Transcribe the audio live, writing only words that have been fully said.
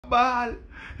ball.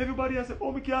 Everybody has said,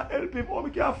 oh, me can't help him, oh, me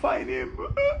can't find him.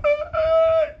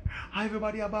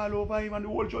 Everybody a ball over him and the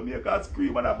whole Jamaica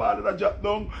scream and a ball and a drop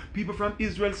down. People from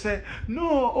Israel say,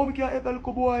 no, oh, me can't help the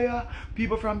little boy.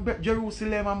 People from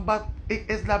Jerusalem and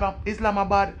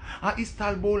Islamabad and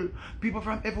Istanbul. People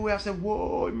from everywhere say,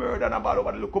 whoa, murder and a ball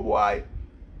over the little boy.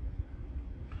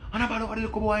 And a ball over the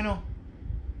little boy, no.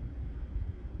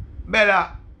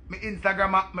 Bella, my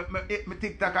Instagram, my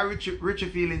TikTok are Richie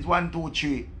Feelings 1, 2,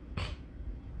 3.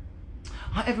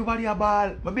 And everybody a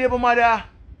ball. My baby mother.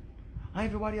 And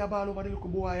everybody a ball over the little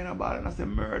boy and a ball. And I say,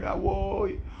 murder,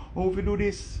 whoa. How if you do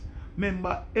this?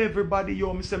 Remember, everybody,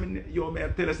 yo, me say, yo, me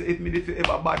tell us, if me did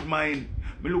ever bad mind,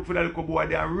 me look for the little boy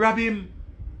there and rob him.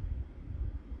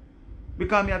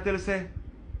 Because me I tell you, say,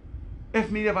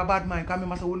 if me ever bad mind, because me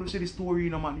must say, when you see the story, you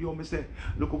know, man, yo, me say,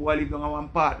 little boy live down one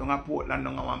part, down a Portland,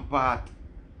 down one part.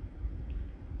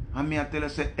 And me I tell you,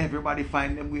 say, everybody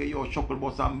find them where your chuckle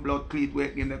bus and blood cleat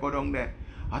work him, they go down there.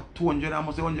 At 200, I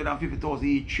must say 150,000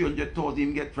 each, 300,000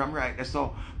 him get from right there.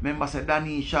 So, remember, say,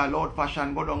 Danisha, Lord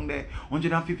Fashion go down there,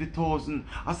 150,000.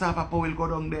 Asafa Powell go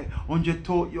down there,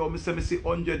 100,000. Yo, me say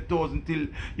 100,000 till,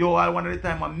 yo, all one at a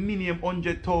time, a minimum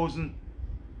 100,000.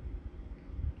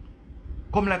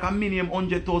 Come like a minimum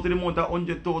 100,000, the amount of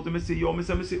 100,000. Me say, yo, me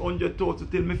say 100,000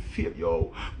 till me feel,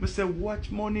 yo. Me say,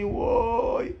 watch money,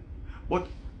 boy. But,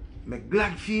 me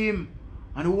glad for him.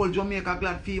 And the whole Jamaica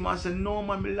glad for him and say, no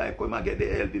man, me like him, I get the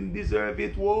help, him deserve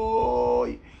it, whoa.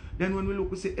 Then when we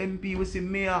look, we see MP, we see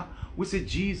Mayor, we see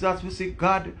Jesus, we see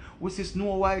God, we see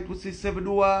Snow White, we see Seven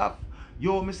Dwarf,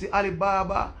 yo, me see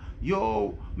Alibaba,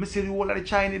 yo, me see the whole of the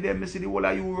China there, me see the whole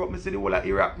of Europe, me see the whole of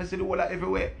Iraq, me see the whole of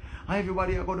everywhere. And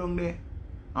everybody go down there.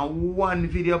 And one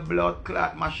video blood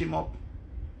clot mash him up.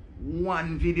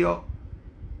 One video.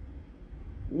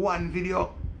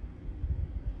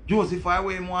 Joseph, I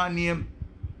wear one name.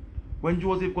 When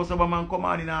Joseph Kosobaman come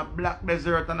on in a black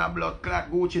desert and a blood clot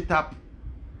Gucci top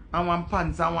and one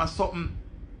pants and one something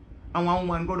and one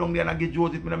woman go down there and get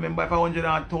Joseph, I remember,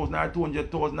 500,000 or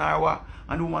 200,000 or what,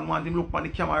 and the woman want him look on the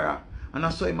camera and I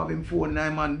saw him have him phone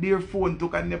and man, dear phone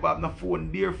took, I never have no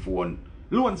phone, dear phone,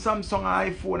 loan Samsung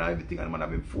and iPhone and everything, and man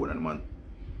have him phone and man.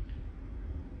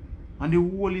 And the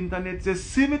whole internet says,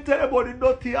 see me tell about the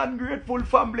dirty ungrateful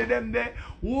family them there.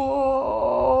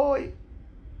 Whoa!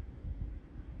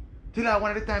 Till I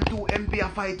one at the time 2 MP a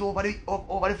fight over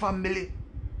the family.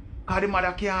 Cause the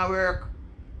mother can't work.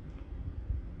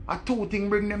 A 2 thing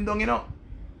bring them down, you know.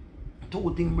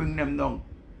 2 thing bring them down.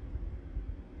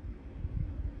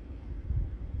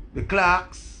 The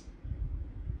Clarks.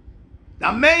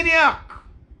 The maniac.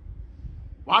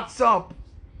 What's up?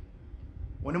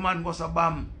 When the man goes a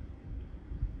bomb,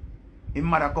 his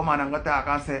mother come on and go talk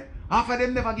and say, half of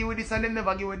them never give you this and them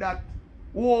never give you that.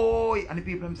 Whoa! And the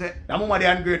people them say, that mama they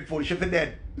ungrateful, she for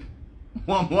dead.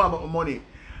 more about money.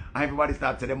 And everybody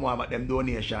starts to say more about them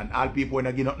donation. All people when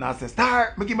they give up now say,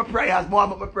 Star, me give my prayers, more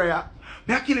about my prayer.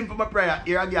 Me I kill him for my prayer.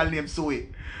 Here a girl named Zoe.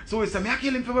 So he say, me I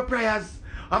kill him for my prayers.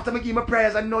 After me give my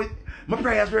prayers and know my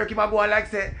prayers work, him I go and like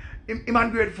say, him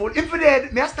ungrateful. If he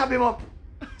dead, me I stab him up.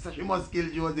 So she must kill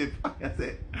Joseph. I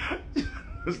say,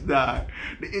 Star,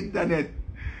 the internet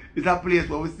is a place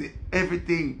where we see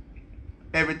everything.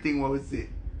 Everything what we see.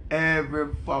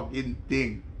 Every fucking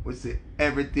thing. We see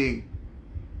everything.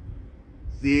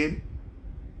 See?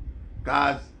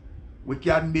 Because we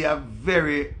can be a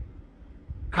very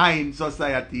kind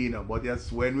society, you know. But yes,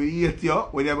 when we hate you,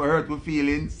 we never hurt with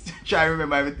feelings. Try to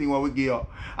remember everything what we give you.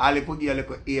 All you put give you a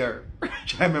little ear.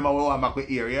 Try to remember what I make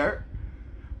with ear, yeah?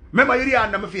 Remember you the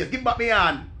hand on my face. Give back my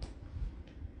hand.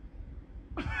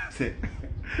 See?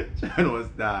 I know it's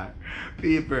that.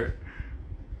 People.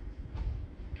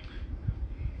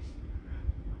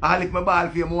 I lick my ball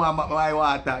for you, my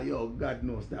water. Yo, God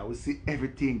knows that. We see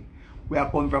everything. We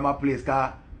are come from a place.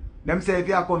 Cause them say if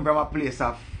you are come from a place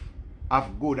of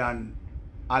good and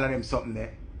all of them something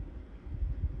there,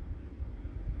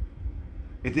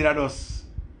 it either just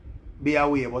be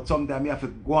away, but sometimes you have to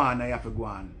go on and you have to go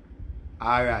on.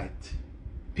 Alright.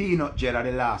 Peanut Jet are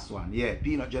the last one. Yeah,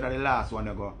 Peanut Jet are the last one.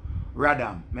 You go.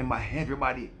 Radam. Remember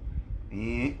everybody.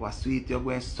 What sweet you're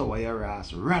going sour your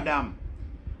ass. Radam.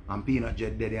 And Peanut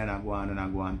Jet dead and I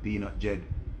go on. Peanut Jet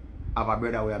have a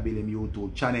brother who build him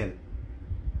YouTube channel.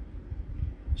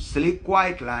 Slick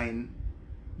White Line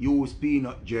use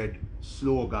Peanut Jet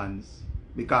slogans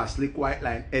because Slick White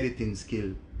Line editing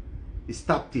skill is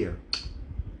top tier.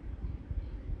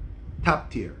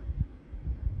 Top tier.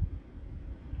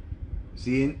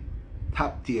 See?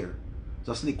 Top tier.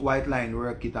 So Slick White Line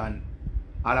work it and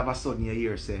all of a sudden you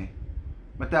hear say,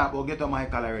 I talk about get on my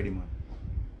call already, man.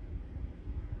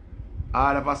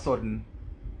 All of a sudden,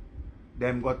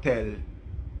 them go tell,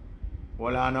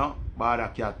 hold on no,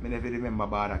 Border Cat, I never remember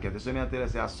Border Cat. So I tell you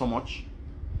say so much.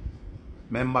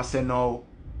 Remember say now,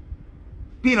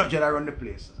 Peanut Jet run the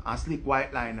place. And Slick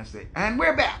White Line and say, and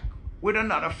we're back with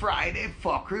another Friday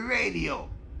Fuckery Radio.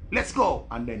 Let's go.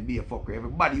 And then be a fucker.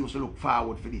 Everybody used to look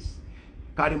forward for this.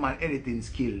 Because the man editing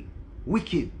skill,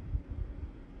 wicked.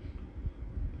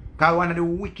 Because one of the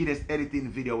wickedest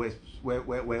editing videos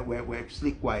where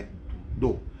Slick White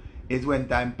do is when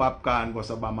time Popcorn goes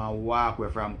up and walk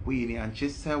away from Queenie and she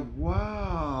said,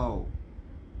 wow.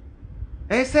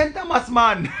 Hey, St. Thomas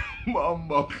man.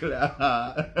 Bumbleclad.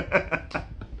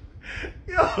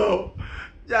 Yo,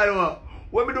 John,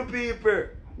 what me do people?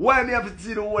 Why me have to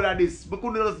see the whole of this? We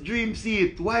couldn't just dream see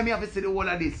it. Why me have to see the whole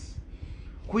of this?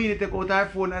 Queenie take out her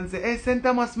phone and say, hey, St.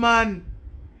 Thomas man.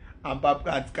 And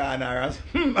Popcorn scan her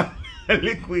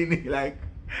and Queenie like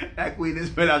Queenie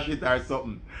smell her shit or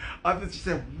something. After she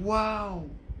said, wow.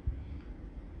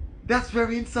 That's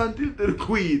very insulting to the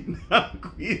Queen. And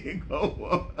Queenie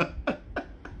go,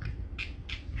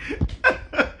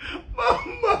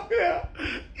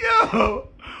 yo,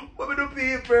 what me do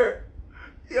people?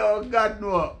 Yo, God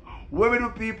no. What me do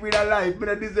people in a life? Me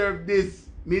don't deserve this.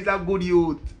 Me is a good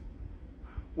youth.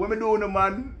 What me do no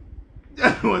man?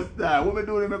 What's that? What me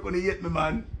do me couldn't hate me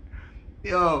man?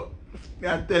 Yo,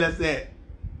 I tell you say,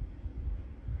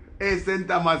 hey St.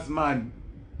 Thomas man.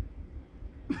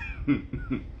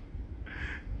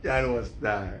 John was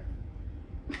there.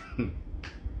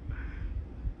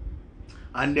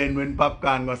 And then when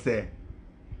Popcorn go say,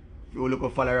 you look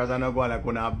at followers and not go like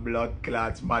on a blood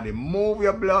clots, man. Move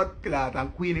your blood clot.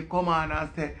 And Queenie come on and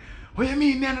say, what you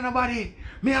mean, me and nobody?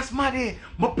 Me as smaddy,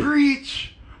 me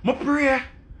preach, me pray,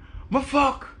 me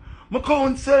fuck, me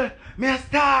counsel, me a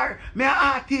star, me a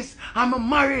artist, and me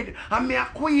married, and me a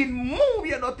queen. Move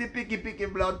your dirty picky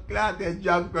blood clot and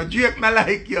junk. Jake not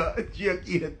like you. Jake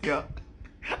eat you.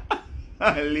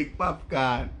 Lick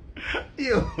Popcorn.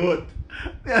 Youth.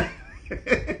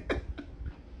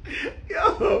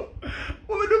 Yo,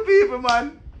 what we do people,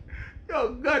 man?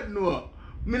 Yo, God no.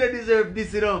 Me not deserve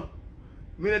this, you know.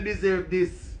 Me not deserve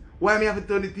this. Why me have to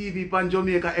turn the TV on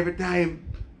Jamaica every time?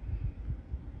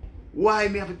 Why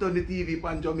me have to turn the TV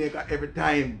on Jamaica every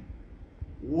time?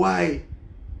 Why?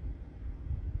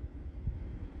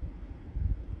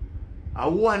 I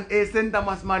want a St.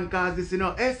 Thomas man cause this, you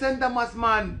know. A St. Thomas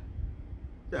man.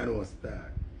 That was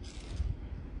that.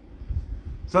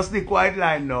 So Slick White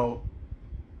Line now.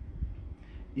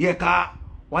 Yeah, cause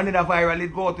one of the viral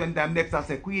it go out when time next I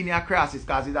say Queenie a crosses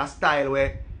cause it's a style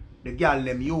where the girl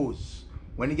them use.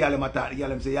 When the girl them attack, the girl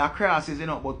them say, yeah, crosses, you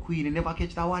know, but Queenie never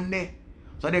catch that one day.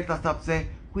 So next I stop say,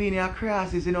 Queenie a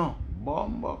crosses, you know.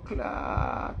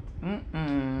 Bumbleclad.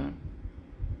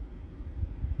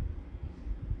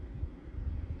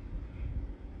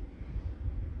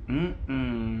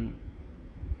 Me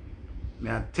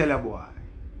I tell you boy.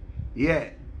 Yeah.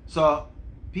 So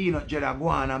Peanut Jet a go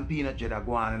on and Peanut Jet a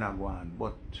go on and a go on.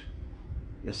 But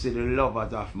you see the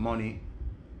lovers of money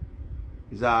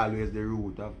is always the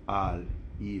root of all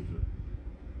evil.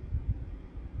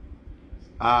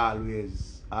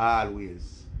 Always.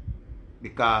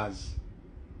 Because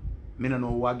me don't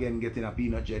know who again getting a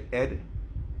Peanut Jet head.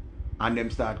 And them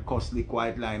start cuss Slick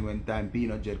White Line when time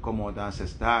Peanut Jet come out and say,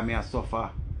 star me a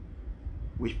suffer.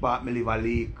 Which part me live a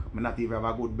leak. Me not even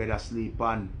have a good bed to sleep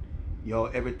on. Yo,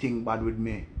 everything bad with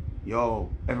me. Yo,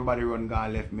 everybody run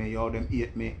gone left me. Yo, them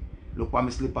hate me. Look for my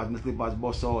slippers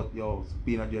bust out. Yo,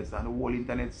 Peanut Jet. And the whole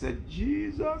internet said,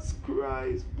 Jesus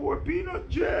Christ, poor Peanut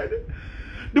Jet.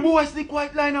 The boy Slick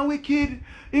White Line a wicked.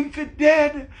 Him fit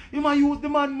dead. He might use the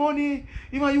man money.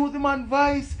 He might use the man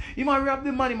vice. He might rob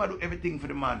the man. He might do everything for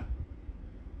the man.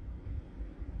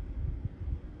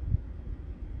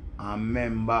 I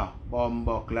remember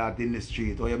Bumbleclad in the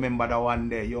street. Or you remember that one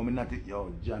day? Yo, me not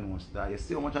yo, John was there. You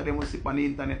see how much of them will sleep on the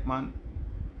internet, man?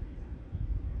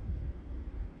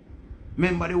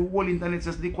 Remember the whole internet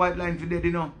says Slick White Line for dead,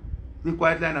 you know? Slick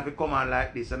White Line have to come on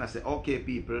like this and I say, okay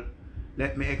people,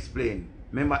 let me explain.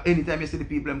 Remember anytime you see the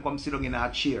people them come sit down in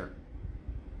a chair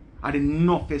and the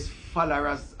enough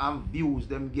followers and views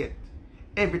them get.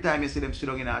 Every time you see them sit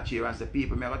down in a chair and say,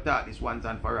 people, me have to talk this once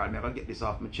and for all, me have to get this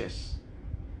off my chest.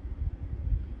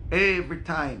 Every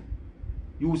time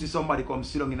you see somebody come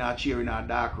sit down in a chair in a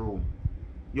dark room,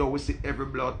 yo, we see every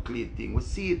blood clot thing. We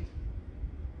see it.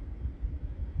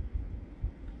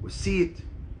 We see it.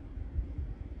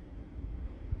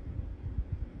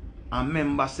 And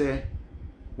remember say,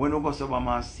 when we go somewhere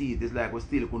and see it, it's like we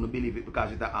still couldn't believe it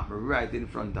because it happened right in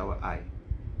front of our eye.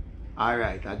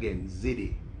 Alright, again,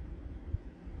 Ziddy.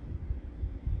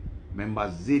 Remember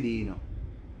Ziddy, you know.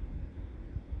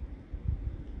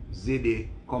 Ziddy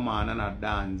come on and a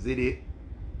dance. Ziddy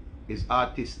is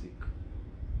artistic.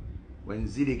 When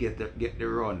Ziddy get the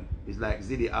run, it's like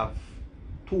Ziddy have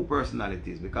two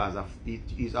personalities because of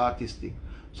he's artistic.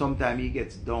 Sometimes he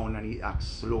gets down and he acts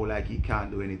slow like he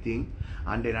can't do anything.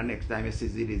 And then the next time you see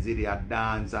Ziddy a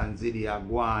dance and Ziddy a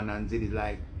go on and Ziddy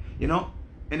like, you know,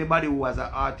 anybody who has an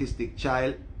artistic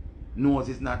child knows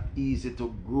it's not easy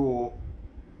to grow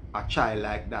a child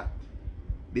like that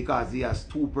because he has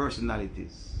two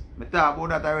personalities. I talk about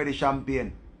that already,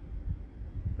 Champagne.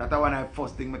 That's one of the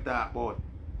first thing I talk about.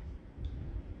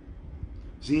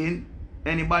 See,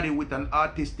 anybody with an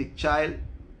artistic child,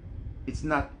 it's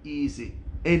not easy.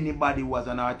 Anybody was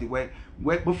an artist.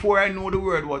 Before I know the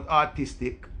word was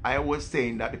artistic, I was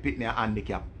saying that the pitney are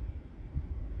handicapped.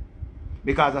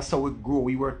 Because that's how we grow.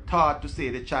 We were taught to say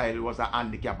the child was a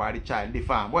handicap or the child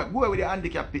deformed. Well, go with the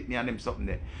handicap pitney and them something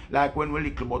there. Like when we're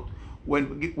little, but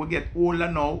when we get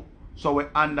older now, so we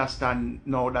understand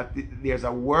now that there's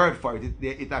a word for it.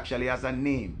 It actually has a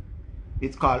name.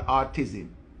 It's called autism.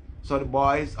 So the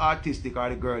boy is artistic or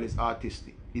the girl is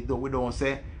artistic. We don't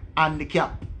say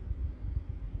handicap.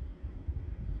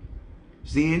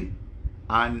 See?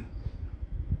 And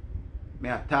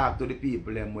I talk to the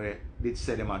people them where they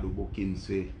say them do bookings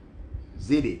with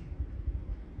Ziddy.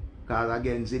 Because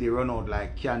again, Ziddy run out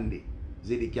like candy.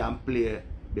 Ziddy can play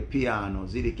the piano.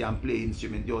 Ziddy can play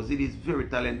instrument. Yo, Ziddy is very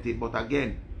talented. But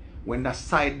again, when the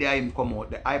side there him come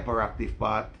out, the hyperactive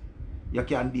part, you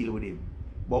can deal with him.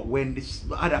 But when this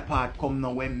other part come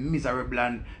now, when miserable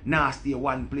and nasty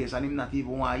one place and him not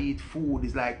even want to eat food,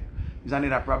 it's like, it's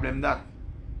another problem that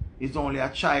it's only a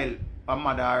child, a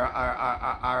mother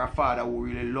or a father who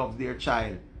really loves their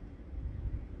child.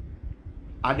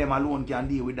 And them alone can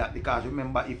deal with that because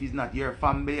remember, if it's not your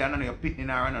family and you're picking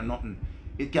her or nothing,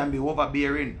 it can be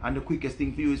overbearing. And the quickest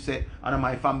thing for you is say, and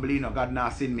my family, you know, God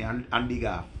not send me and dig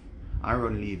off and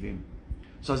run leave him.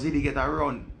 So Ziddy get a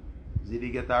run.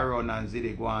 Ziddy get a run and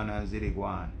Ziddy go on and Ziddy go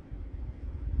on.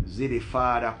 Ziddy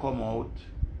father come out.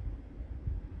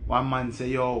 One man say,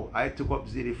 yo, I took up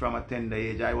Ziddy from a tender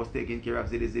age. I was taking care of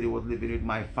Ziddy. Ziddy was living with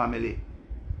my family.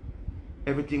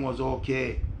 Everything was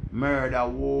okay. Murder,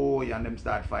 whoa, and them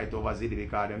start fight over Ziddy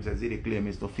because them say Ziddy claim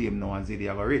is to fame now and Ziddy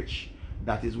have a rich.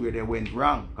 That is where they went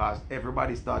wrong because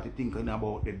everybody started thinking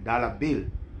about the dollar bill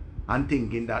and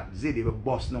thinking that Ziddy will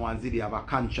bust now and Ziddy have a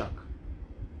contract.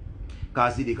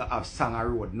 Because Ziddy can have Sanger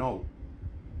Road now.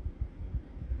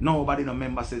 Nobody no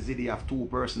member says Ziddy have two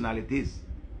personalities.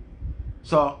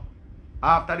 So,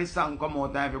 after the song come out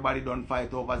and everybody done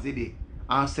fight over Ziddy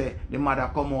and say the mother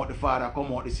come out, the father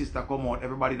come out, the sister come out,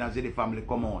 everybody in the Ziddy family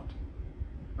come out.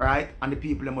 Right? And the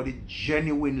people who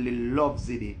genuinely love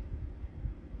Ziddy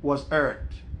was hurt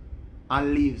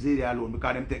and leave Ziddy alone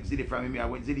because them take Ziddy from him.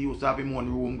 When Ziddy used to have him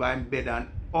one room, go in bed and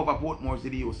over Portmore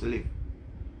Ziddy used to live.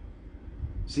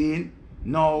 See?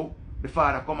 Now the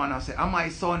father come on and say, "I'm my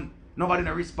son." Nobody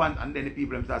no respond and then the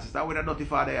people them start to say, "With a dirty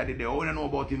father I did there, we don't know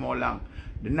about him all long."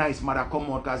 The nice mother come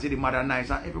out because Ziddy mother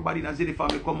nice and everybody in the Ziddy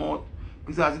family come out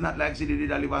because it's not like Ziddy did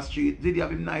a live a street. Ziddy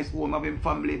have him nice home, have him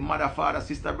family, mother, father,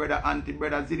 sister, brother, auntie,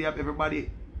 brother. Ziddy have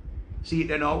everybody. See it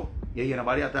there now? You hear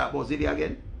nobody talk about Ziddy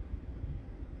again?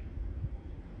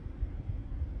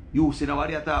 You see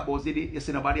nobody talk about Ziddy? You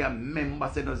see nobody a member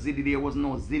say no Ziddy, there was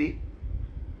no Ziddy.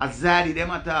 A Zaddy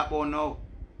them a talk about now.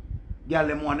 Girl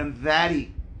them want them Zaddy.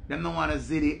 Them don't want a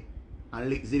Ziddy and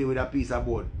lick Ziddy with a piece of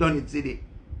board. Done it Ziddy.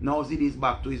 Now Ziddy is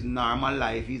back to his normal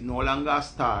life. He's no longer a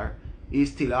star.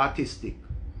 He's still artistic.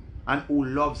 And who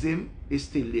loves him is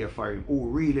still there for him. Who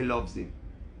really loves him.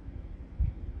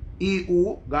 He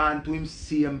who gone to him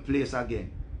same place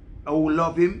again. Who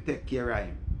love him, take care of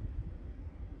him.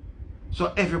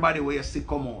 So everybody where you see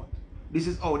come out. This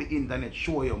is how the internet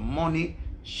show you money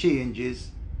changes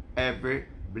every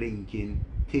blinking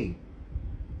thing.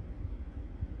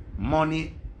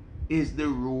 Money is the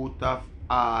root of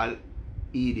all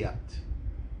idiot.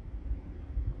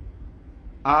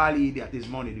 All idiot is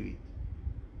money do it.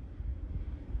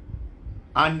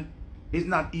 And it's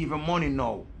not even money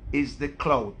now. It's the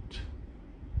clout.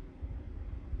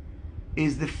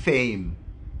 It's the fame.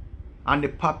 And the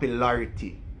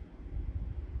popularity.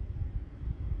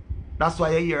 That's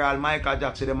why you hear all Michael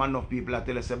Jackson, them enough people that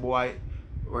tell us, boy,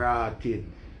 we're a kid.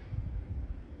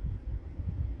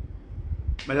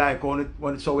 I like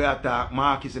when so we attack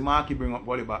Marky bring up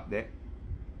Gully Bop there.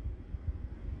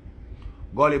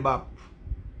 Gully Bop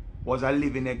was a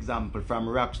living example from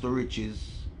racks to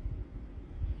riches,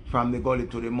 from the gully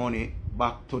to the money,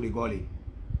 back to the gully.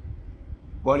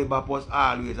 Gully Bop was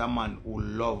always a man who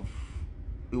loved.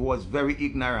 He was very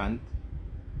ignorant.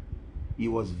 He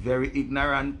was very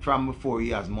ignorant from before he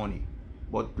has money.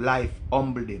 but life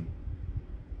humbled him.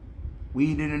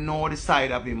 We didn't know the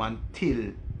side of him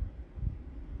until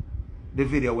the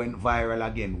video went viral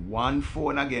again. One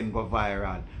phone again go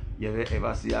viral. You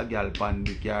ever see a girl pan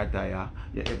the car tire?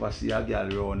 You ever see a girl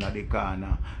round at the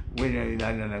corner? When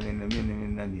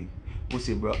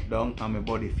pussy broke down and my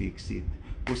body fix it.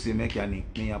 Pussy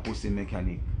mechanic, me a pussy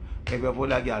mechanic. Every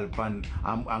other girl pan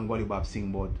and Gully Bop sing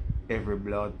about every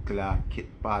blood clot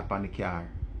part on the car.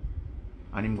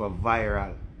 And him go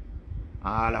viral.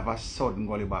 And all of a sudden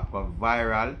Gully Bop go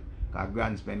viral because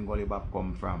Grandspend Gully Bop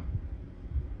come from.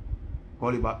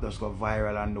 Gully Bop just go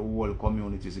viral and the whole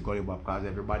community see Gully Bop because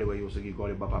everybody who used to give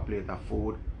Gully Bop a plate of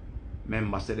food,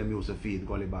 members say them used to feed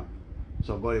Gully Bop.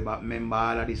 So Gully Bop remember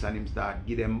all of this and him start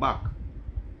give them back.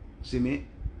 See me?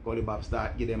 Gully Bop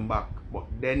start give them back. But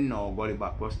then now Gully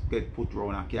Bop was get put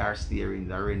around a car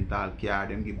steering, a rental car,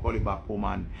 them give Gully Bop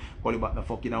woman. Gully Bop no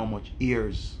fucking how much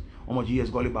years. How much years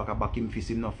Gully Bop a back him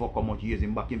fist him no fuck how much years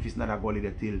him back him fist not a gully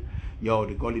the till. Yo,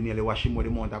 the gully nearly wash him with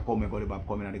the month a come Gully Bop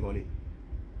coming at the gully.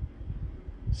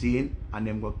 See? And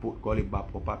them go put Gully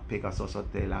Bop up at Pegasus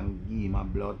Hotel and give him a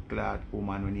blood clot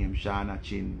woman when named Shana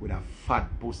Chin with a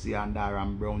fat pussy and her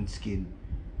and brown skin.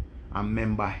 And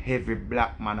remember every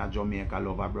black man at Jamaica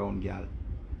love a brown girl.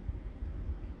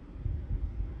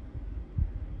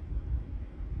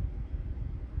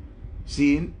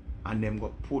 See? And them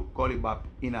go put Gully Bop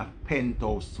in a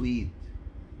penthouse suite.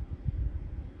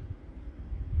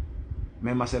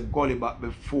 Remember I said Gully Bop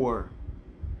before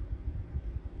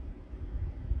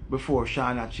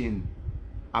Shana Chin,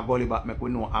 a Gully Bop make we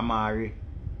know Amari.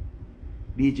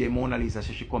 DJ Mona Lisa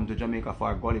said she come to Jamaica for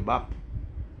a Gully Bop.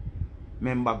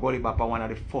 Remember Gully Bop one of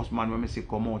the first man when me see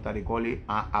come out of the gully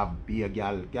and have be a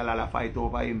girl. Girl all fight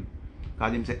over him.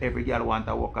 Cause him say every girl want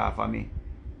to work off of me.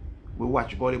 We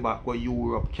watch Gully Bop go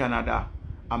Europe, Canada,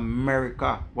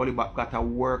 America. Gully Bop got a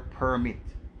work permit.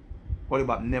 Gully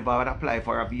Bop never had applied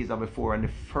for a visa before, and the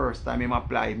first time him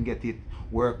apply, him get it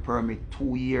work permit,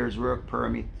 2 years work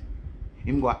permit.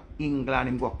 Him go England,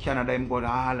 him go Canada, him go to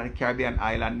all the Caribbean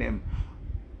island them.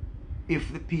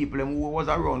 If the people who was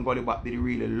around Gully Bop did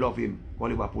really love him,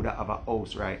 Gully Bop would have a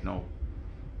house right now.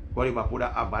 Gully Bop would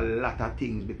have a lot of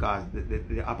things because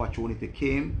the opportunity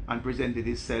came and presented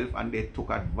itself and they took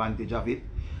advantage of it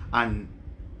and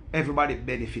everybody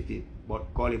benefited.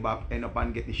 But Gully Bop ended up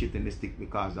and get the shit in the stick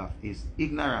because of his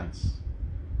ignorance.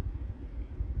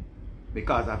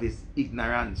 Because of his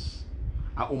ignorance.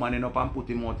 A woman ended up and put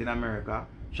him out in America.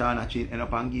 Shana Chin ended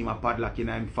up and give him a padlock in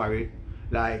him for it.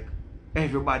 Like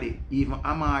everybody, even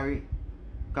Amari.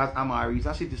 Because Amari is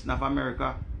a citizen of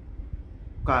America.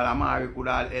 Because Amari could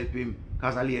all help him.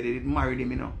 Because a lady did marry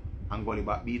him, you know. And Gully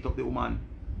Bop beat up the woman.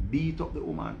 Beat up the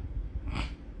woman.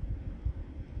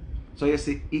 So you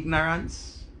see,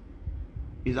 ignorance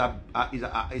is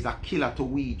a killer to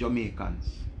we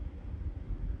Jamaicans.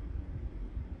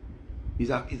 Is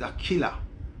a killer.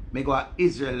 I go to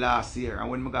Israel last year, and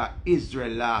when I go to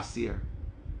Israel last year,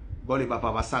 Gully Bop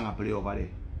have a song I play over there.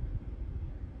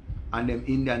 And them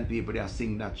Indian people, they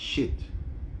sing that shit.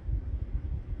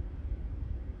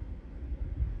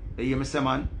 You hear me say,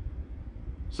 man?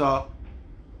 So,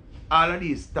 all of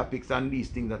these topics and these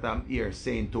things that I'm here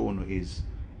saying to you is,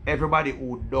 everybody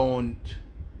who don't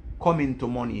come into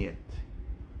money yet,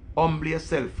 humble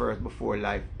yourself first before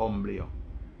life humble you.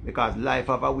 Because life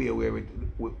have a way where it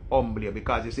humble you.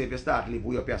 Because you say if you start live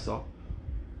way up here, so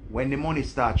when the money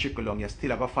start trickle down, you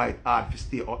still have to fight hard to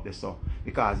stay up there, so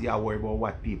because you are worried about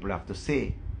what people have to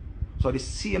say. So the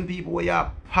same people where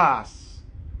you pass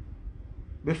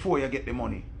before you get the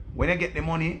money. When you get the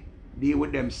money, deal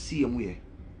with them same way.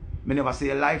 I never say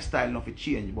your lifestyle nothing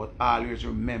change, but always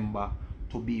remember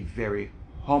to be very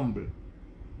humble.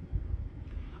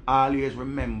 Always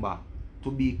remember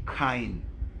to be kind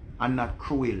and not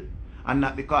cruel. And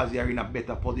not because you're in a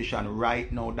better position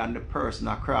right now than the person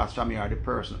across from you or the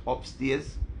person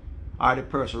upstairs or the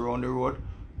person around the road.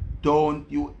 Don't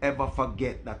you ever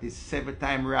forget that it's 7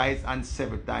 times rise and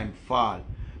 7 times fall.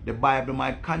 The Bible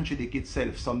might contradict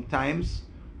itself sometimes,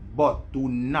 but do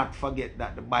not forget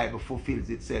that the Bible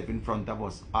fulfills itself in front of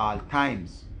us all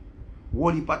times.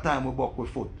 What if a time we buck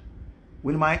with foot?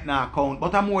 We might not count,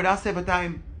 but I'm more than 7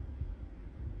 times.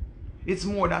 It's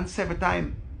more than 7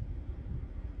 times.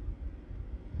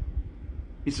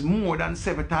 It's more than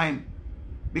 7 times.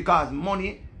 Because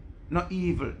money, not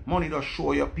evil. Money does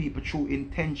show your people true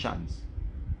intentions.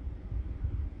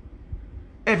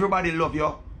 Everybody love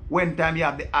you. When time you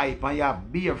have the hype and you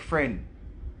have beer friend.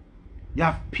 You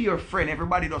have peer friend.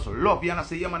 Everybody does love you. And I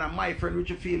say, yeah man, I'm my friend.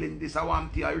 Richie feeling this, I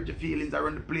want to. Richie feelings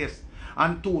around the place.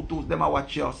 And two them I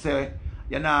watch you say,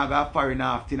 you're not going to foreign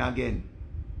after again.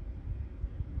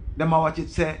 Them a watch it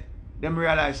say, them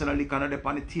realize the liquor not up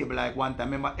on the table like one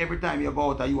time. Remember, every time you go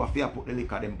out, you have to put the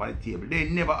liquor them on the table. They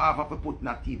never have to put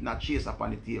not teeth, not chase up on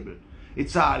the table.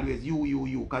 It's always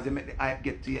you, because they make the hype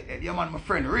get to your head. Yeah, man, my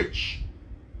friend Rich.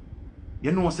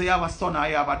 You know, say you have a son or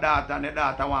you have a daughter, and the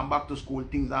daughter want back to school,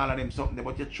 things, all of them something,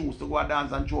 but you choose to go and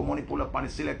dance and throw money, pull up on the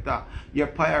selector. Your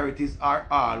priorities are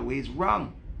always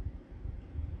wrong.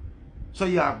 So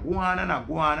you are going and a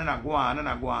going and a going and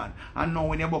a going. And now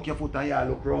when you buck your foot and you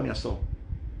look around yourself,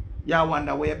 you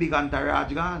wonder where your big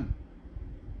entourage gone.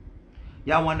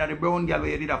 You wonder the brown girl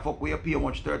where you did a fuck where you pay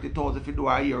much 30,000 if you do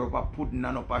a year up a pudding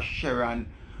and up a Sharon,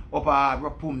 up a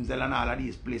Rapunzel and all of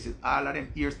these places. All of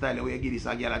them hairstyle where you give this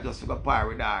a girl just to go par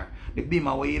with her. The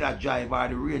Beamer where you did a drive or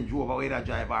the Range Rover where you did a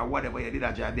drive or whatever you did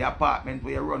a drive. The apartment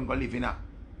where you run go live in a.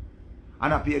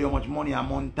 And I pay you how much money a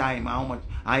month time and how much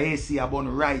and AC a bun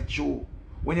right through.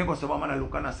 When you go to someone and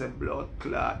look and say blood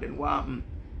clot, then what happen?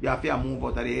 You have to move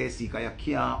out of the AC because you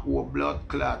can't hold blood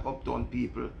clot uptown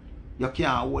people. You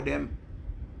can't hold them.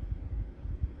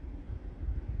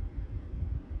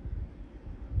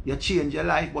 You change your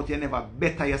life, but you never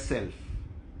better yourself.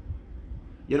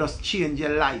 You just change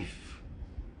your life.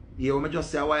 You hear what I just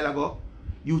said a while ago?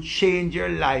 You change your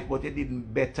life, but you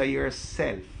didn't better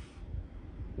yourself.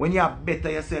 When you have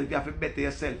better yourself, you have to better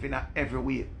yourself in every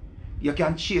way. You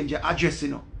can change your address, you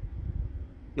know.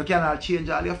 You can change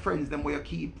all your friends, them where you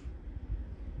keep.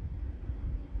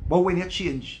 But when you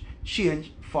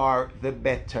change for the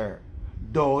better.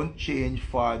 Don't change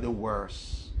for the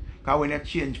worse. Because when you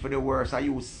change for the worse,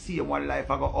 you see one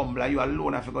life I go humble, you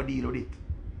alone have to go deal with it.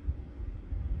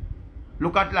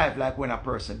 Look at life like when a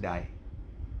person die.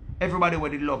 Everybody where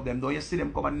they love them, don't you see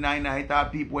them come at the 9 night, or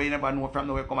people where you never know from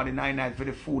nowhere come at the 9 night for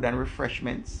the food and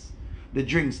refreshments, the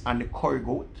drinks and the curry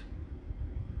goat.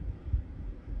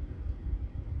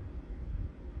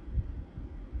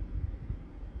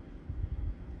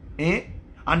 Eh?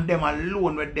 And them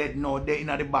alone were dead now, they in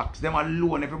the box. Them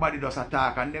alone, everybody does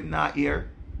attack and them not here.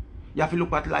 You have to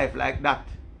look at life like that.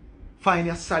 Find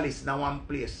your solace in one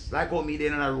place. Like how me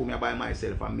there in a room by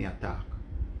myself and me attack.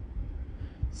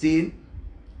 See?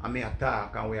 And me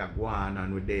attack and we are going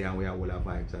and we're there and we are all the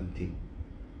vibes and things.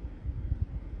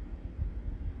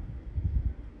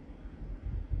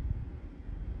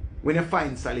 When you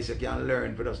find solace, you can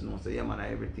learn for us know. So yeah man,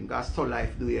 everything. Because so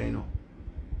life do you know.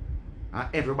 And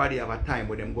everybody have a time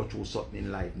where them go through something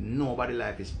in life. Nobody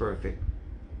life is perfect.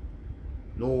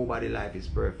 Nobody life is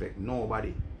perfect.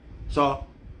 Nobody. So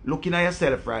looking at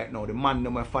yourself right now, the man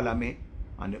them will follow me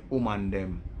and the woman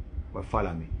them will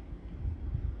follow me.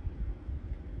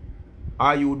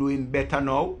 Are you doing better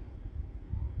now?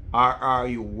 Or are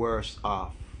you worse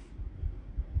off?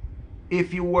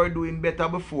 If you were doing better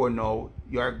before now,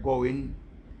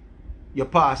 you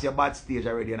pass your bad stage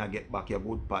already and I get back your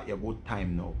good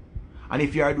time now. And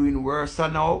if you are doing worse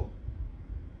now,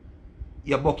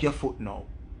 you buck your foot now.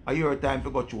 Are your time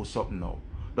to go through something now?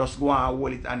 Just go and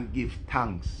hold it and give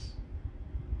thanks.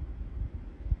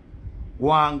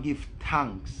 Go and give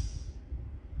thanks.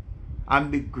 And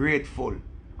be grateful.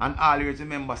 And always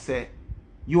remember, say,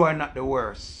 you are not the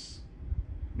worst.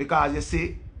 Because you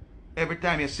see, every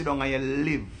time you sit down and you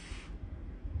live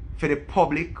for the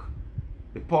public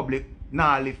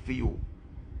now live for you.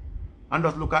 And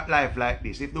just look at life like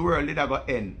this. If the world did go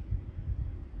end,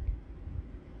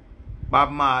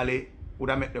 Bob Marley would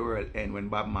have made the world end when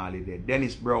Bob Marley did.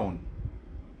 Dennis Brown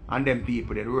and them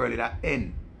people, the world did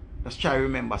end. Just try to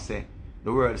remember, say,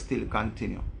 the world still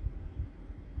continue.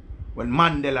 When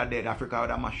Mandela dead, Africa would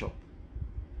have mash up.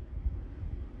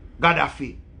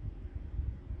 Gaddafi.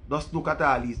 Just look at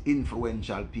all these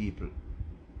influential people.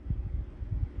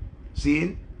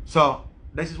 See? So,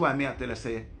 this is why I tell you,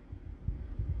 say,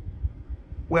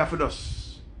 we have to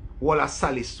just hold a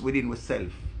solace within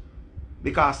ourselves.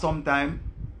 Because sometimes,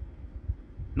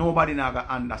 nobody now gonna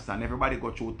understand. Everybody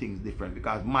go through things different.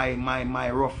 Because my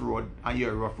rough road and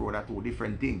your rough road are two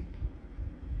different things.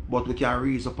 But we can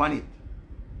reason upon it.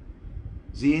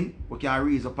 See? We can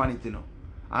reason upon it, you know.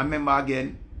 And remember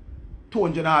again,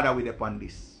 200 other with upon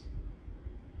this.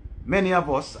 Many of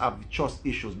us have trust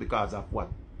issues because of what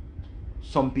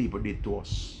some people did to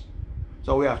us.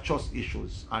 So we have trust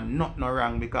issues and nothing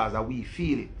wrong because we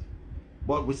feel it.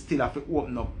 But we still have to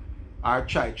open up or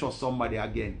try to trust somebody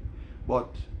again.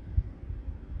 But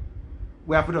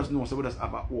we have to just know, so we just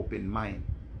have an open mind.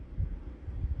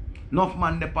 Enough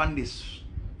man depend this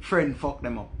friend fuck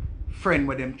them up. Friend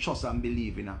where them trust and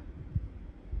believe in her.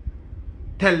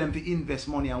 Tell them to invest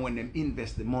money and when them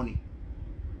invest the money.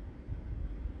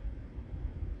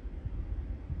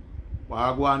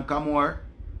 Wagwan come more.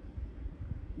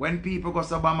 When people go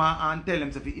to Obama and tell them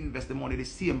if you invest the money, the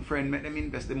same friend make them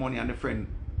invest the money and the friend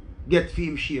get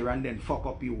fame share and then fuck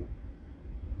up you.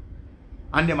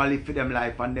 And them a live for them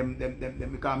life and them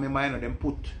because remember, you know, them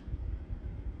put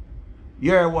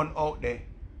your one out there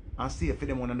and see if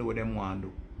them want to do what them want to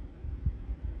do.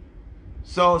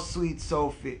 So sweet, so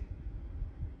fit.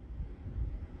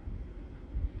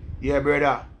 Yeah,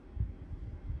 brother.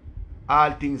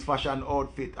 All things fashion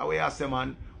outfit. Away I say,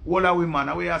 man. All our women,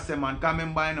 away I say, man. Come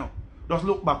remember, you know. Just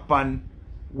look back on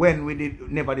when we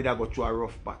never did I go through a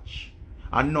rough patch.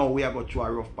 And now we are going through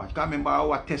a rough patch. Come remember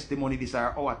our testimony this,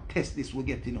 our test this we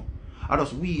get, you know. And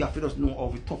just we have to just know how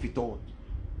we tough it out.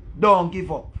 Don't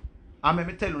give up. And let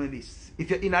me tell you this.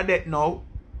 If you're in a debt now,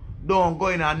 don't go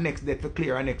in a next debt for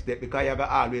clear a next debt because you're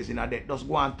always in a debt. Just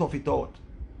go and tough it out.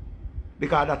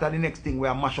 Because that's the next thing we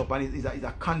are mash up and it's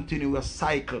a continuous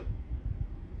cycle.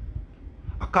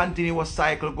 A continuous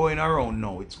cycle going around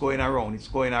now. It's going around. It's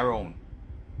going around.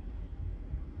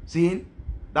 See?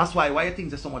 That's why you think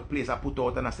there's so much place I put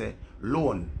out and I say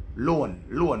loan,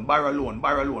 borrow loan.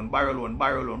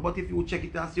 But if you check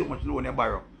it and see how much loan you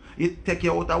borrow, it take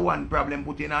you out of one problem,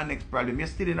 put in our next problem. You're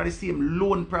still in the same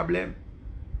loan problem.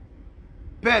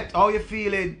 Pet, how you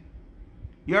feeling?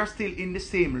 You're still in the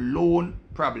same loan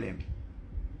problem.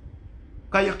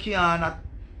 Because you cannot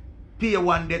pay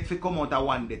one debt to come out of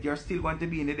one debt. You're still going to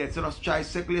be in the debt. So just try to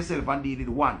circle yourself and deal with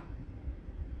one.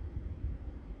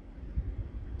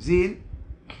 See?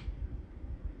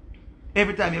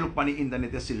 Every time you look on the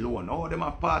internet, you see loan. Oh, them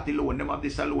have party loan, them have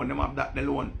this loan, them have that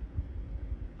loan.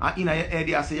 And in your head,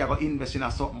 you say you're going to invest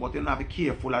in something, but you don't have to be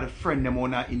careful of the friend them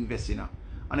want to invest in.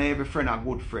 And every friend a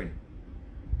good friend.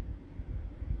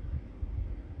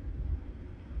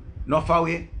 Not far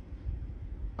away,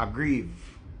 I grieve.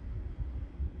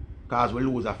 Because we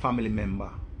lose a family member.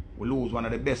 We lose one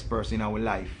of the best person in our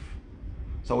life.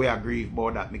 So we are grieved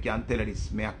about that. I can tell you this.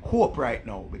 I cope right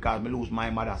now because I lose my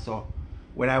mother. So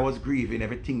when I was grieving,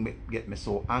 everything get me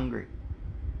so angry.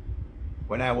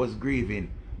 When I was grieving,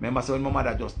 remember so when my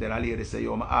mother just tell a lady say,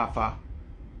 yo, I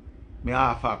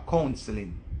offer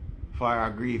counseling for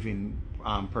a grieving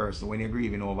person. When you're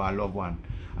grieving over a loved one,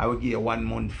 I will give you 1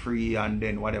 month free and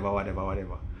then whatever.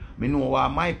 I know what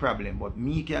my problem, but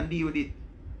me can deal with it.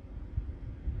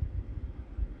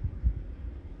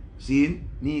 See,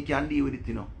 me can deal with it,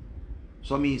 you know.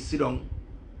 So me sit down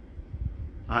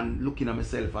and looking at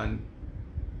myself and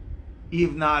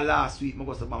even now last week, I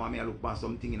go to Mama, I look at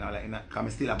something, because I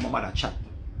still have my mother chat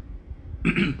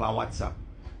on WhatsApp.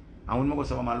 And when I go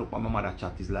to Mama, look at my mother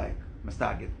chat, it's like, I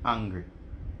start get angry.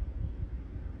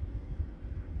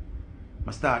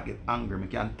 I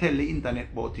can tell the internet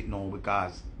about it now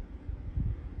because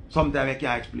sometimes I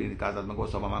can't explain it because as I go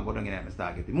to Mama, I go down in it, I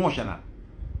start get emotional.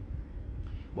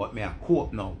 But I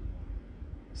cope now.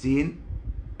 Seeing,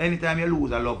 anytime you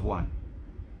lose a loved one,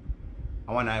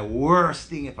 one of the worst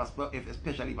thing,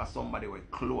 especially if somebody was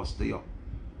close to you,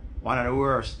 one of the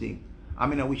worst thing. I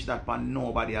mean, I wish that for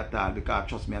nobody at all because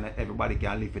trust me, everybody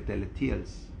can live to tell the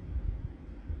tales.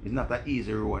 It's not an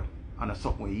easy road and it's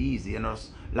something easy. You know,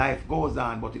 life goes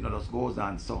on, but it just goes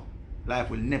on. So life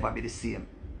will never be the same.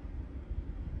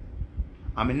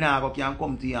 I mean, now I can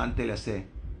come to you and tell you, say,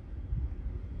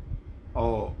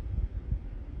 oh,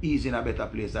 he's in a better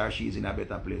place or she's in a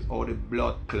better place. Or the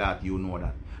blood clot, you know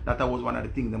that. That was one of the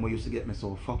things that used to get me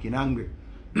so fucking angry.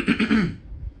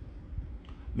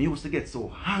 Me used to get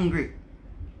so angry.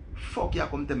 Fuck you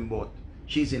come tell me about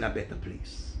she's in a better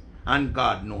place. And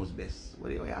God knows best. What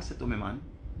do you say to me, man?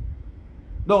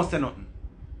 Don't say nothing.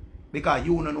 Because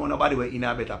you don't know nobody we're in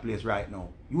a better place right now.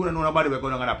 You don't know nobody we're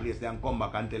going to another place and come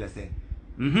back and tell us, say,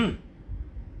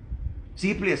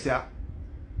 see place here?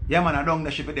 Yeah, man, I don't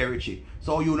the ship there, Richie.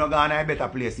 So you not going to a better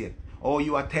place yet. Or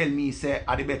you are tell me, say,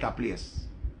 at the better place.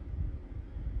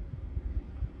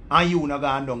 And you not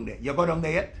going down there. You go down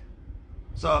there yet?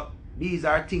 So these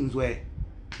are things where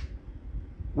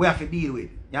we have to deal with.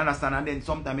 You understand? And then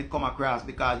sometimes it come across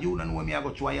because you don't know me I go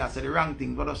try and say the wrong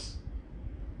thing. But just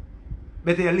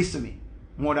better you listen to me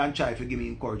more than try to give me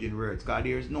encouraging words. Because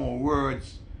there's no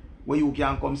words where you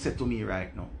can come say to me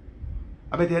right now.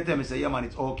 I better you tell me, say, yeah man,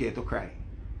 it's okay to cry.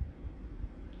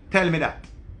 Tell me that.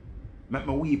 Make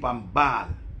me weep and bawl.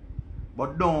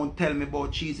 But don't tell me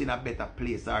about she's in a better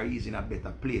place or he's in a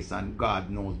better place and God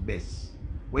knows best.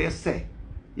 What you say?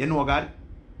 You know God?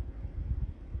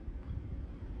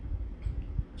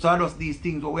 So I just these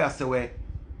things where we say, well,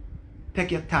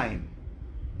 take your time.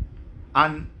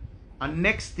 And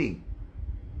next thing,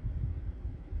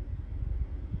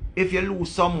 if you lose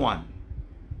someone,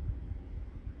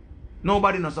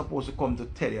 nobody not supposed to come to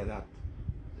tell you that.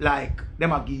 Like,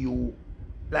 them will give you,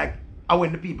 like, And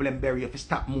when the people them bury you, if you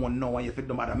stop more now and you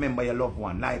don't matter, remember your loved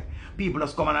one. Like, people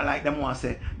just come and like them want to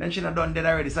say, then she not done dead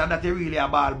already. So that you really a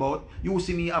ball about. You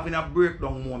see me having a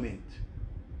breakdown moment.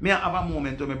 Me have a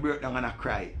moment when I break down and I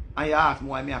cry. And you ask me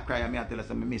why me I cry and me I tell you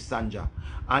I miss Sanja.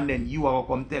 And then you are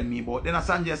come tell me about, then a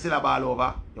Sanja still a ball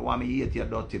over. You want me to hate your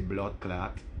dirty blood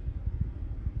clot.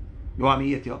 You want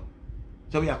me to hate you?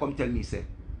 So you come tell me say,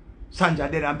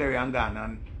 Sanja dead and buried and gone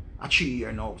and a 3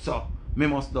 years now. So me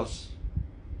must just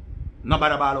not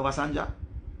bother ball over Sanja.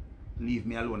 Leave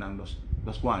me alone and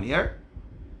just go on here.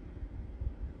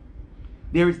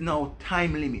 There is no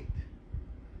time limit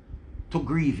to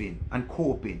grieving and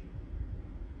coping.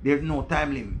 There's no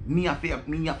time limit. Me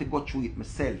have to go through it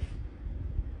myself.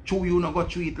 True, you not go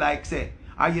through it like say,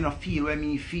 or you not feel where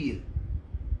me feel.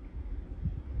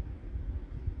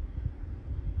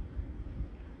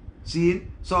 See?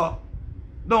 So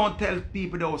don't tell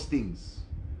people those things.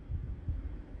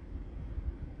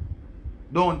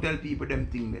 Don't tell people them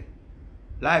things there.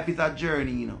 Life is a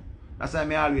journey, you know. That's why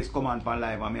I always come on for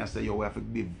life and I say, yo, we have to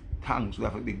give thanks, we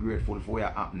have to be grateful for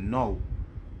what happened now.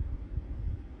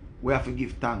 We have to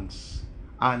give thanks.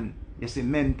 And you see,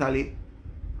 mentally,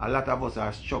 a lot of us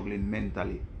are struggling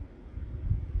mentally.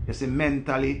 You see,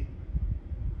 mentally,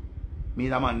 me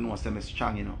the man knows I'm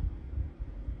strong, you know.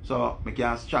 So, I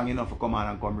can't strong enough to come on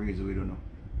and come reason with you know.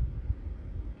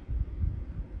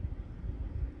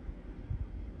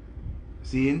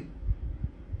 See?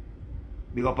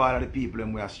 Big up all of the people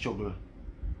who are struggle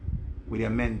with their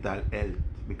mental health.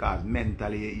 Because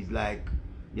mentally it's like,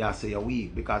 you say you're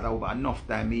weak. Because I have enough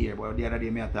time here. But the other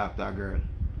day I talked to a girl.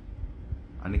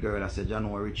 And the girl I said, you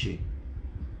know Richie.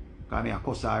 Because I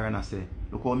cuss her and I say,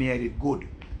 look how me I did good.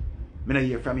 I don't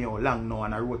hear from you long now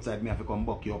and a roadside me have to come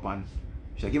back you up and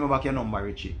she said, give me back your number,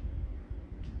 Richie.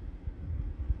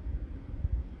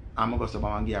 I'm going to go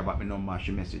and give her back my number.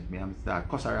 She messaged me and I start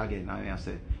cuss her again. And I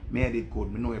said, me I did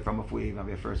good. I know you from before you even have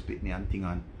your first pick me and thing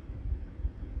on.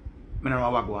 I don't know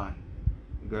what go on.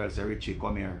 The girl said, Richie,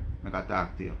 come here. I can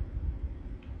talk to you.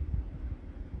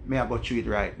 Me I go through it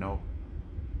right now.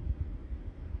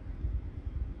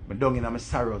 I'm down in my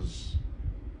sorrows.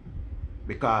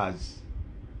 Because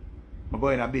I'm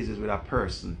going in a business with a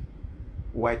person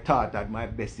who I thought had my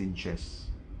best interests.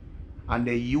 And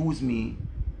they used me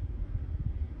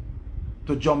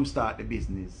to jumpstart the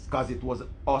business. Because it was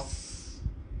us,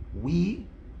 we,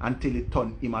 until it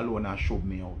turned him alone and shoved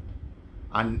me out.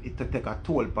 And it take a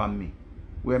toll upon me.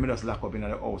 Where I just lock up in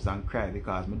the house and cry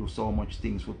because I do so much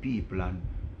things for people and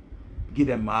give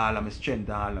them all of my strength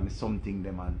and all of my something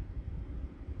them and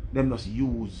them just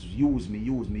use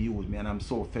me and I'm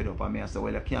so fed up and I say,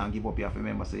 well, you can't give up, you have to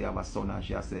remember say you have a son and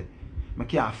she say, I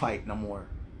can't fight no more.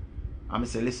 And I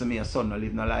say, listen me, your son no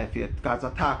live no life yet. Because I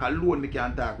talk alone, I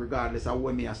can talk regardless of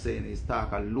what I saying is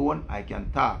talk alone, I can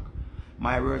talk.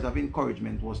 My words of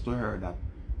encouragement was to her that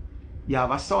you have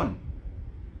a son.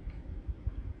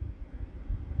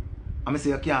 And I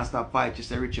say, you can't stop fight. She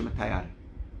said, Richie, I'm tired.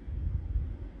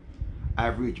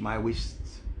 I've reached my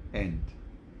wist's end.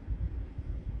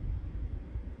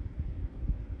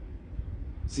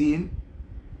 See?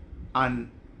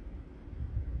 And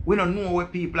we don't know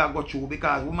what people are going through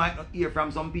because we might not hear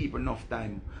from some people enough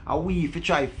time. And we if we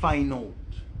try to find out.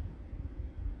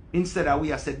 Instead of we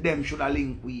have said them should have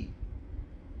link we.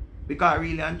 Because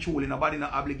really and truly nobody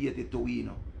not obligated to we, you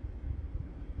know.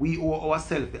 We owe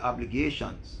ourselves the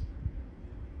obligations.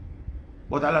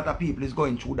 But a lot of people is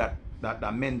going through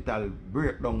that mental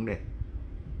breakdown there.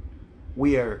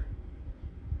 Where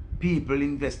people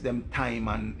invest them time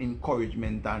and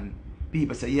encouragement and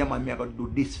people say, yeah man, me I got to do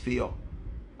this for you.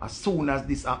 As soon as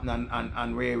this happens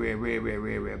and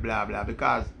rare, blah blah.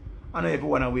 Because I know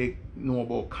everyone we know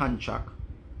about contract.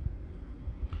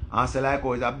 And say like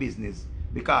how it's a business.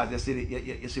 Because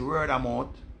you see word of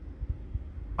mouth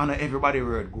and everybody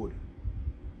word good.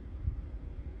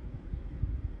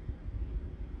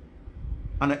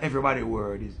 And everybody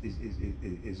word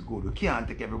is good. We can't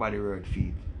take everybody word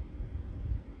feet.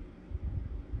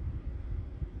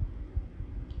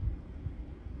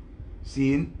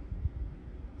 See?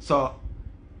 So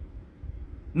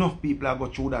enough people are go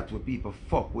through that where people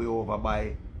fuck way over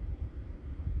by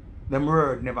them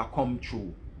word never come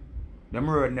true. Them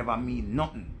word never mean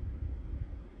nothing.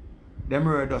 Them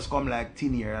word just come like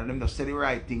thin air and them just say the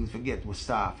right things forget we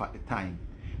staff at the time.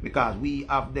 Because we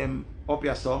have them up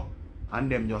here so and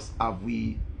them just have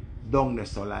we down there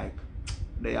so like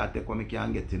they are take what we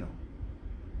can get, you know.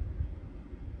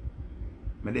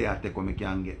 But they are take what we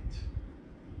can get.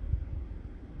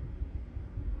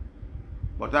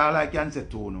 But all I can say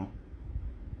too, no,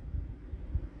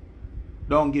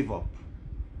 don't give up.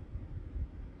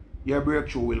 Your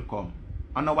breakthrough will come.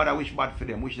 And nobody wish bad for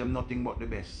them. Wish them nothing but the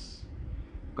best.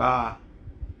 Because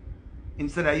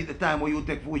instead of the time where you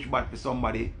take wish bad for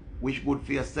somebody, wish good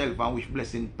for yourself and wish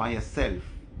blessing for yourself.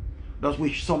 Just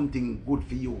wish something good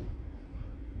for you.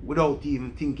 Without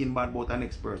even thinking bad about the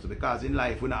next person. Because in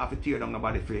life, we don't have to tear down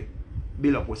nobody for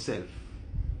build up yourself.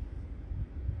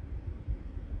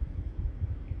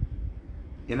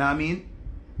 You know what I mean?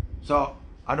 So,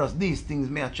 I just these things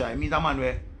may I try. Me the man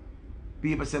where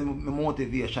people say me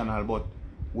motivational, but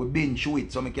we've been through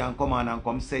it, so I can come on and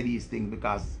come say these things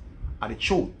because of the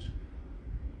truth.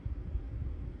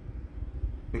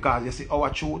 Because you see, our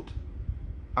truth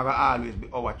will always be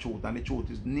our truth, and the truth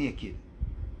is naked.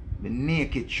 The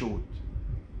naked truth.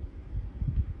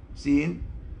 See,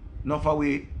 enough of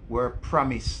we were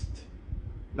promised,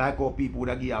 like how people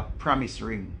would give a promise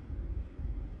ring.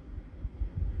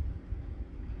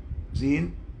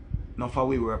 See, enough of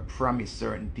we were promised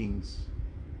certain things.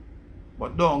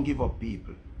 But don't give up,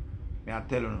 people. May I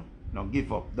tell you, no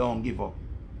give up, don't give up.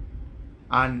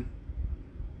 And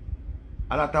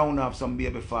a lot of you have some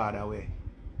baby father way.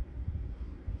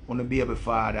 On the baby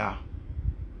father,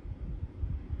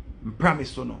 I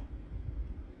promise you no.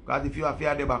 Because if you have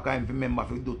your back, I remember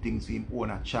to do things for him own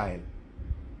a child.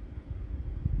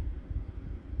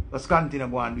 Just continue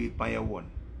to go and do it by your own.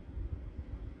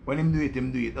 When him do it,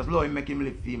 him do it. Just allow him make him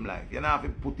live him life. You don't have to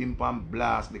put him on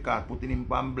blast, because putting him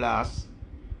on blast,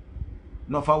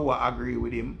 enough of who agree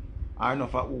with him, or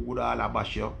enough of who would all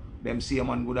bash you, them see a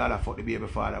man would all fuck the baby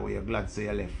father where you're glad to say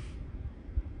you left.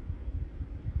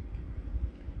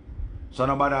 So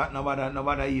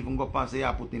nobody even go up and say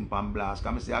you put him on blast.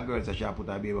 Because I say a girl say she put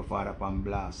her baby father on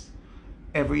blast.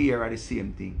 Every year are the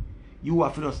same thing. You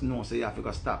have to just know, so you have to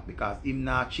go stop, because him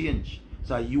not change.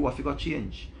 So you have to go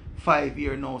change. 5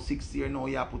 years now, 6 years now,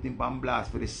 you put him on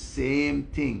blast for the same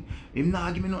thing. Him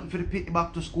not give me nothing for the pity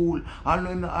back to school. I know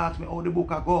him not ask me how the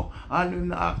book I go. I know him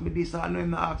not ask me this. I know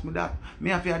him not ask me that. Me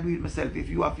have to do it myself. If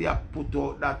you have to put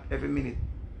out that every minute,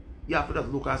 you have to just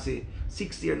look and say,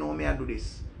 6 years now, me I do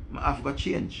this. I have to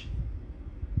change.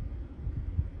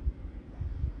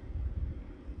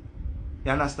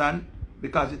 You understand?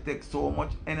 Because it takes so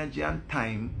much energy and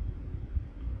time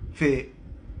for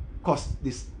cost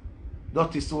this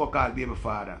dirty so-called baby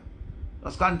father.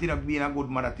 Just continue being a good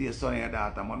mother to your son and your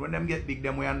daughter, man. When them get big,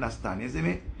 them we understand, you see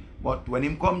me? But when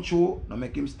him come through, no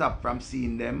make him stop from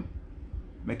seeing them.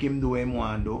 Make him do what him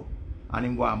want to do, and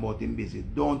him go on about him busy.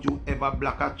 Don't you ever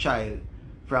block a child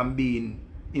from being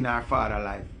in our father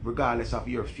life, regardless of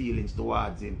your feelings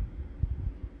towards him.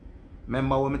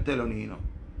 Remember what I'm telling you,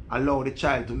 allow the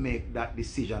child to make that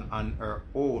decision on her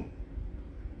own.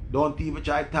 Don't even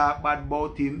try to talk bad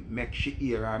about him, make she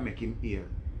hear or make him hear.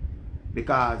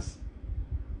 Because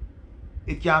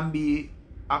it can be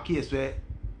a case where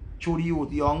through the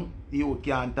youth young, the youth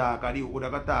can't talk, and the youth would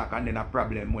have talk, and then a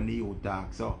problem when the youth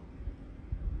talk. So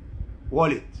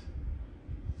hold it.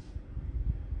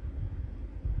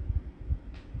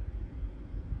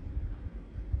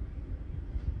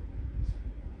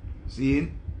 See?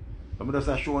 I'm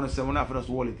just showing us someone after us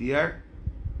hold it here.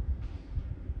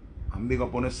 And big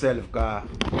up on yourself, because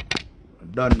I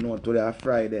don't know today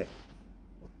Friday.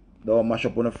 Don't mash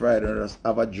up on a Friday and just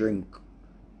have a drink.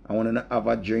 I want to have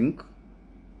a drink.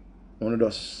 I want to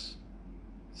just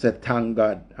say thank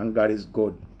God, and God is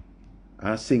good.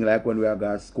 And sing like when we are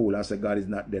at school and say God is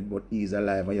not dead but He is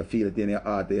alive. And you feel it in your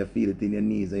heart, and you feel it in your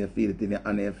knees, and you feel it in your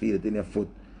hand, and you feel it in your foot,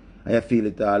 and you feel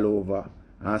it all over.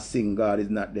 And sing God is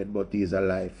not dead but He is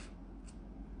alive.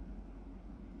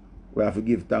 We have to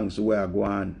give thanks to where we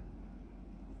are going.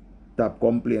 Stop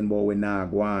complaining about we not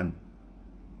going.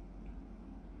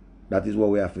 That is what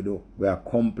we have to do. We are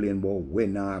complaining about we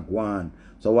not going.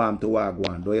 So what am to walk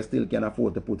on? Though you still can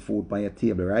afford to put food on your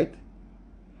table, right?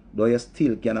 Though you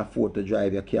still can afford to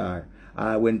drive your car.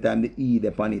 And when time to eat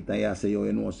upon it, and you say,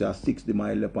 you know, so 60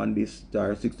 miles upon this,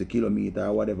 or 60 kilometers,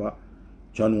 or whatever,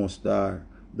 John was star.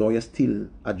 Though you still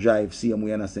a drive same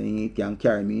way, and saying it can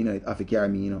carry me, you know, it have to carry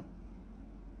me, you know.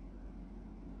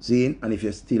 See, and if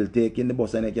you're still taking the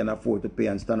bus and you can afford to pay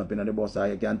and stand up in the bus, or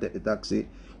you can take the taxi,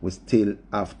 we still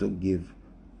have to give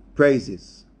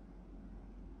praises.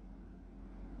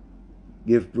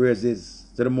 Give praises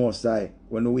to the Most High.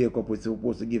 When we wake up, we're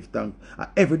supposed to give thanks. And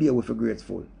every day we feel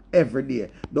grateful. Every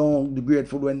day. Don't be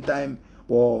grateful when time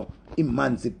for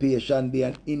Emancipation Day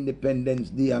and Independence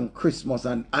Day and Christmas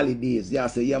and holidays. Yeah,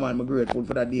 say, yeah man, I'm grateful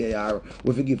for that day. Yeah.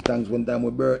 We forgive thanks when time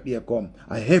my birthday come.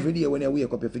 And every day when you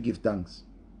wake up, you forgive thanks.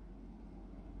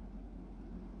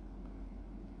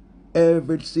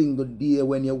 Every single day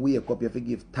when you wake up, you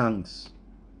forgive thanks.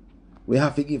 We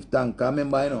have to give thanks.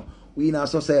 Remember, you know, we in our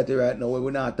society right now where we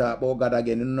not talk about God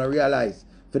again. You don't realize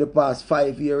for the past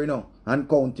 5 years, you know, and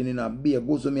counting, you know, be a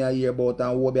good to me a hear about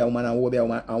and wo be a woman and wo be a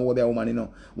woman and wo be a woman, you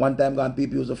know. One time gone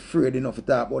people was afraid enough to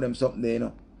talk about them something there, you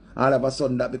know. All of a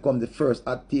sudden that becomes the first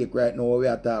hot take right now where we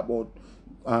are talking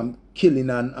about killing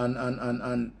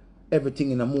and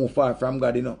everything in a move far from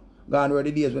God, you know. Gone were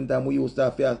the days when time we used to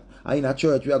have and in a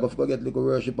church we are going to get little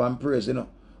worship and praise, you know.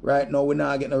 Right now we're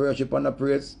not getting no worship and no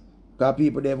praise. Because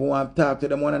people they even want to talk to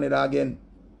them one another again.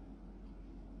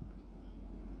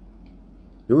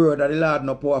 The word of the Lord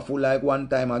not powerful like one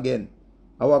time again.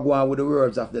 I will go on with the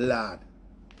words of the Lord.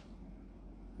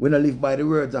 We don't live by the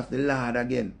words of the Lord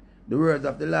again. The words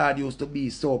of the Lord used to be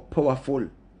so powerful.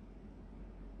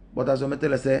 But as I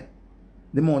tell you, say,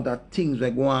 the amount of things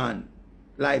we go on,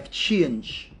 life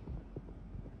change.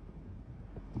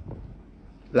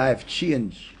 Life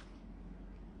change.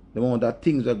 The amount of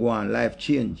things we go on, life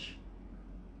change.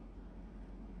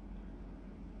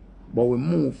 But we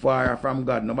move far from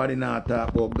God. Nobody now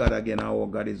talk about God again and how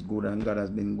God is good and God has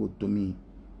been good to me.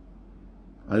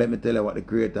 And let me tell you what the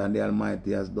Creator and the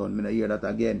Almighty has done. I don't hear that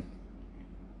again.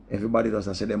 Everybody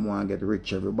does say them want to get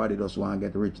rich. Everybody does want to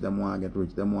get rich. Them want to get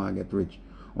rich. Them want to get rich.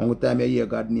 Only time I hear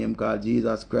God's name called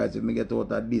Jesus Christ, if me get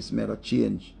out of this, me go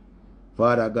change.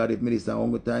 Father God, if me listen,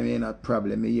 only time I ain't a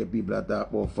problem, I hear people that talk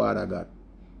about Father God.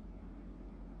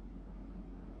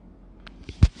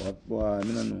 But boy, I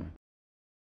don't know.